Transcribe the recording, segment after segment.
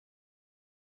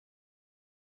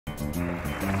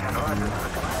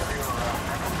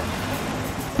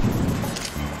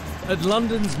At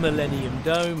London's Millennium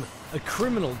Dome, a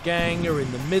criminal gang are in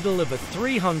the middle of a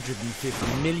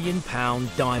 £350 million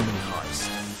diamond heist.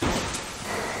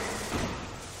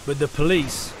 But the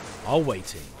police are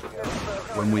waiting.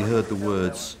 When we heard the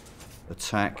words,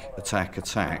 attack, attack,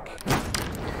 attack,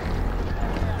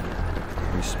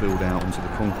 we spilled out onto the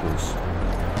concourse.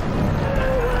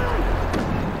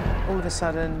 All of a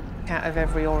sudden, out of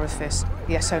every orifice,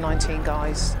 the SO19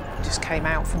 guys just came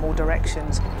out from all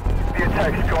directions. The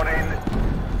attack's gone in.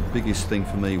 The biggest thing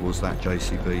for me was that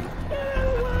JCB.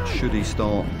 Should he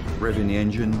start revving the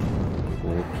engine,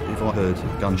 or if I heard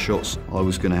gunshots, I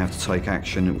was going to have to take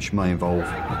action, which may involve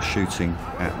shooting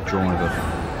at the driver.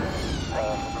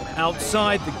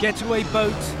 Outside, the getaway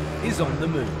boat is on the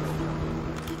move.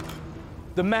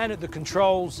 The man at the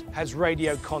controls has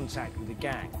radio contact with the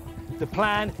gang. The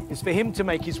plan is for him to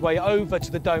make his way over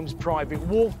to the Dome's private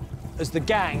wharf as the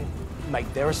gang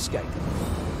make their escape.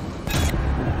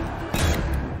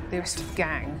 The rest of the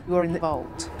gang were in the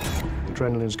vault.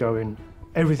 Adrenaline's going,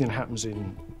 everything happens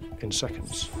in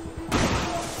seconds.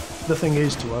 The thing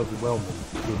is to overwhelm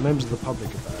them, with members of the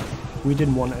public about it. We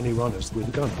didn't want any runners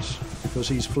with guns, because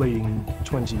he's fleeing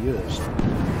 20 years.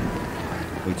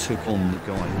 We took on the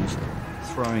guy who was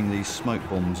throwing these smoke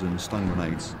bombs and stun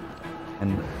grenades,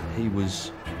 and he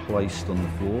was placed on the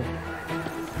floor.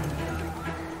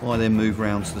 I then moved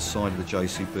round to the side of the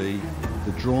JCB.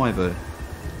 The driver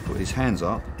put his hands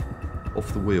up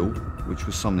off the wheel, which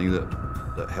was something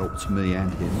that helped me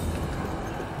and him.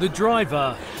 The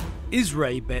driver is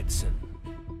Ray Betson.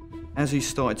 As he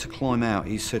started to climb out,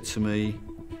 he said to me,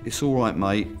 "It's all right,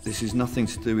 mate. This is nothing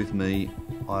to do with me.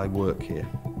 I work here."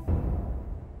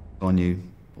 I knew,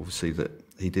 obviously, that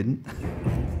he didn't.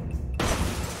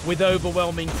 With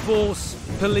overwhelming force,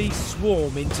 police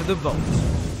swarm into the vault.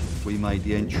 We made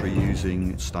the entry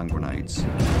using stun grenades.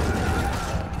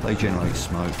 They generate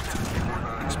smoke,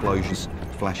 explosions,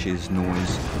 flashes,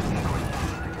 noise.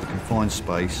 The confined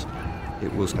space,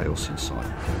 it was chaos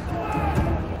inside.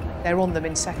 They're on them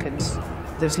in seconds.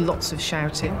 There's lots of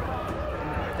shouting.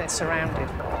 They're surrounded.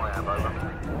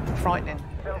 Frightening.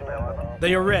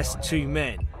 They arrest two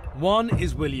men. One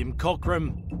is William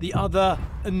Cockram, the other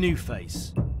a new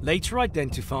face, later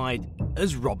identified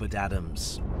as Robert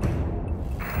Adams.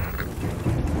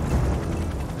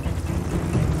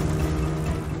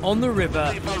 On the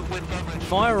river,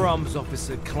 firearms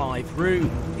officer Clive Rue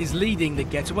is leading the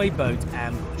getaway boat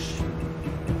ambush.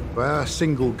 Our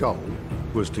single goal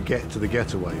was to get to the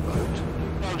getaway boat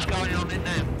What's going on in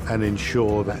there? and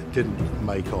ensure that didn't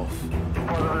make off.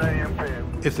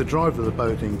 If the driver of the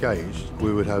boat engaged,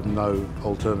 we would have no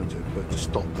alternative but to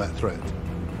stop that threat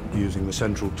using the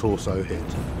central torso hit.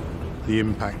 The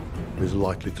impact is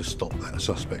likely to stop that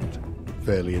suspect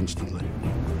fairly instantly.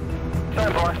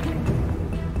 Stand by.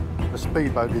 The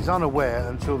speedboat is unaware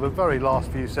until the very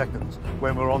last few seconds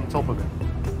when we're on top of it.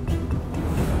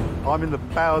 I'm in the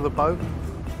bow of the boat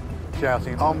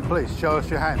shouting, "Armed police, show us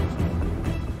your hands,"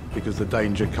 because the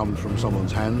danger comes from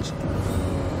someone's hands.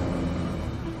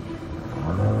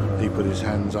 He put his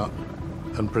hands up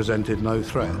and presented no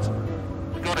threat.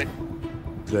 Got it.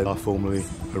 Then I formally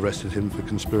arrested him for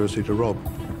conspiracy to rob.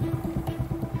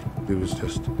 He was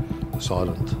just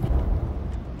silent,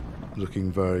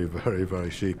 looking very, very, very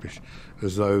sheepish,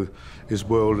 as though his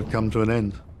world had come to an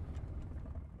end.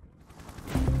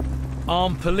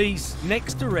 Armed police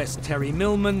next arrest Terry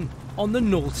Millman on the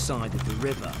north side of the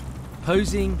river,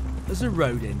 posing as a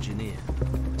road engineer.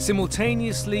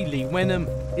 Simultaneously, Lee Wenham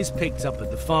is picked up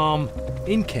at the farm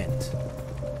in Kent.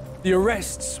 The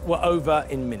arrests were over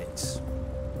in minutes,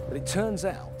 but it turns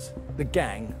out the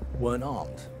gang weren't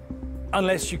armed.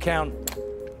 Unless you count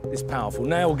this powerful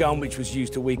nail gun which was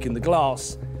used to weaken the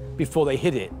glass before they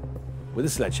hit it with a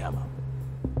sledgehammer.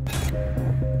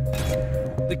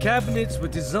 The cabinets were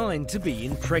designed to be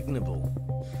impregnable,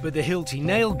 but the Hilti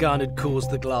nail gun had caused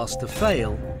the glass to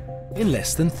fail in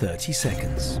less than 30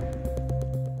 seconds.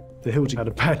 The Hilti had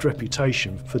a bad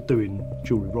reputation for doing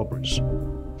jewellery robberies.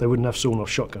 They wouldn't have sawn-off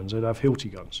shotguns, they'd have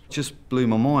Hilti guns. It just blew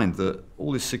my mind that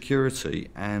all this security,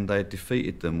 and they had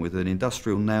defeated them with an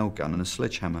industrial nail gun and a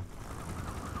sledgehammer.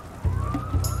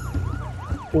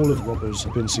 All of the robbers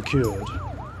have been secured.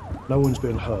 No one's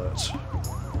been hurt.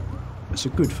 It's a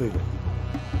good feeling.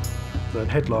 The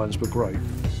headlines were great.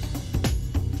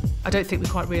 I don't think we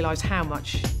quite realised how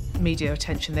much media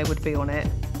attention there would be on it.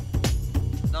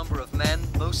 Number of men,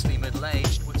 mostly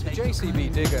middle-aged, were taken. The JCB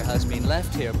digger has been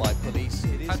left here by police.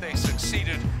 Had they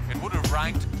succeeded, it would have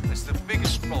ranked as the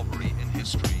biggest robbery in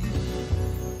history.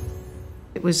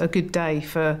 It was a good day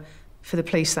for the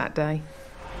police that day.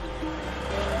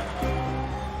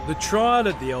 The trial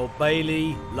at the Old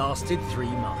Bailey lasted 3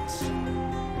 months.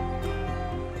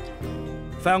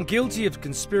 Found guilty of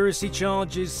conspiracy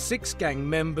charges, 6 gang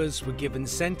members were given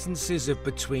sentences of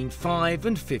between 5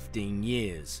 and 15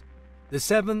 years. The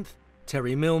 7th,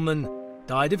 Terry Millman,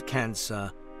 died of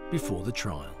cancer before the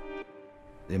trial.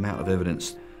 The amount of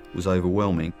evidence was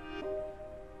overwhelming.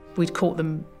 We'd caught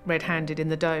them red-handed in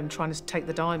the dome trying to take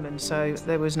the diamond, so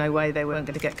there was no way they weren't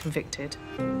going to get convicted.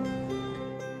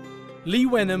 Lee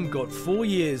Wenham got 4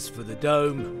 years for the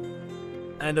dome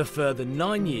and a further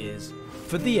 9 years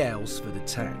for the Aylesford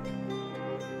attack.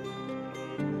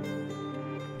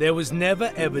 There was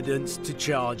never evidence to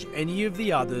charge any of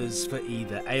the others for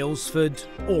either Aylesford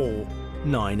or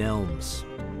 9 Elms.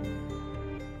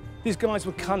 These guys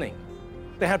were cunning,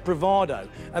 they had bravado,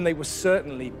 and they were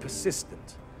certainly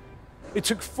persistent. It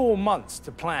took 4 months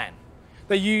to plan.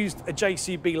 They used a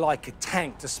JCB like a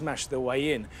tank to smash their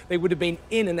way in. They would have been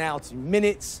in and out in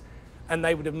minutes, and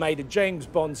they would have made a James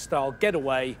Bond-style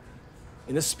getaway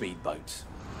in a speedboat.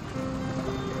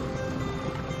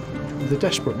 The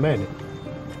desperate men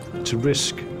to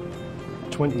risk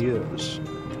 20 years.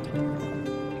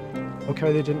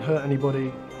 Okay, they didn't hurt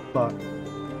anybody, but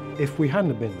if we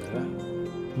hadn't been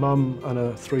there, Mum and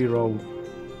a 3-year-old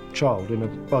child in a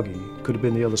buggy could have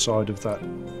been the other side of that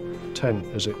tent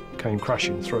as it came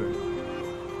crashing through.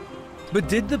 But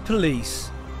did the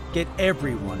police get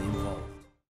everyone involved?